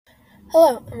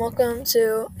Hello, and welcome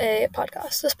to a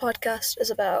podcast. This podcast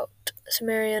is about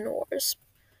Sumerian wars.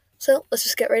 So let's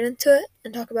just get right into it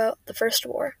and talk about the First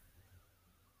War.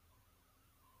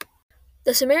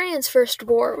 The Sumerians' first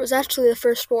war was actually the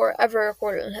first war ever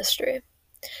recorded in history.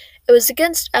 It was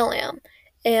against Elam,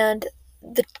 and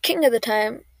the king of the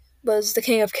time was the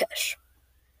king of Kish.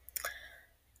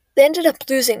 They ended up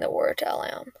losing the war to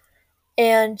Elam,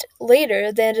 and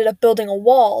later they ended up building a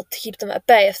wall to keep them at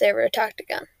bay if they were attacked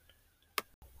again.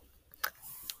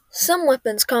 Some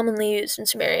weapons commonly used in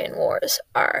Sumerian wars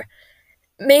are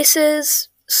maces,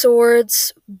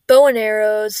 swords, bow and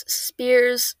arrows,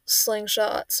 spears,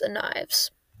 slingshots, and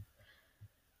knives.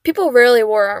 People rarely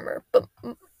wore armor, but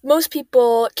most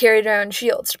people carried around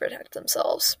shields to protect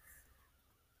themselves.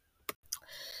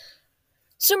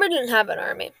 Sumer didn't have an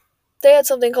army. They had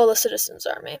something called a citizens'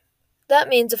 army. That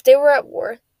means if they were at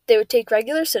war, they would take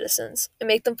regular citizens and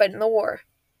make them fight in the war.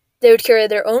 They would carry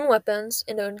their own weapons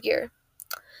and own gear.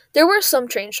 There were some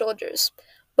trained soldiers,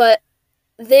 but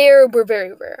they were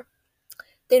very rare.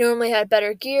 They normally had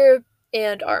better gear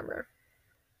and armor.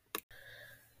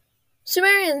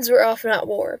 Sumerians were often at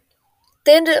war.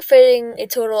 They ended up fighting a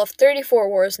total of 34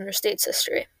 wars in their state's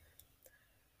history.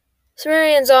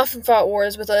 Sumerians often fought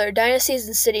wars with other dynasties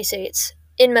and city-states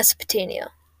in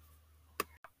Mesopotamia.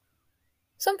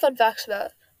 Some fun facts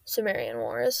about Sumerian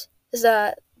wars is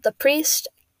that the priest,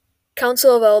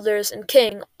 council of elders, and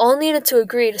king all needed to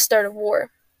agree to start a war.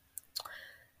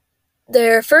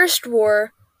 Their first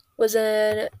war was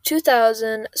in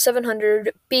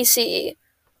 2700 BCE.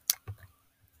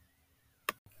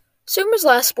 Sumer's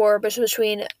last war was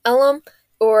between Elam,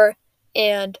 Ur,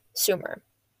 and Sumer.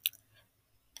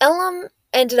 Elam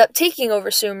ended up taking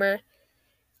over Sumer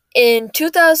in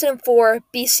 2004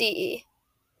 BCE.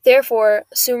 Therefore,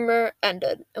 Sumer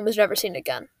ended and was never seen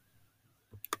again.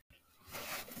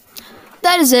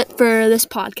 That is it for this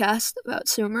podcast about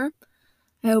Sumer.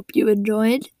 I hope you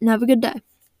enjoyed and have a good day.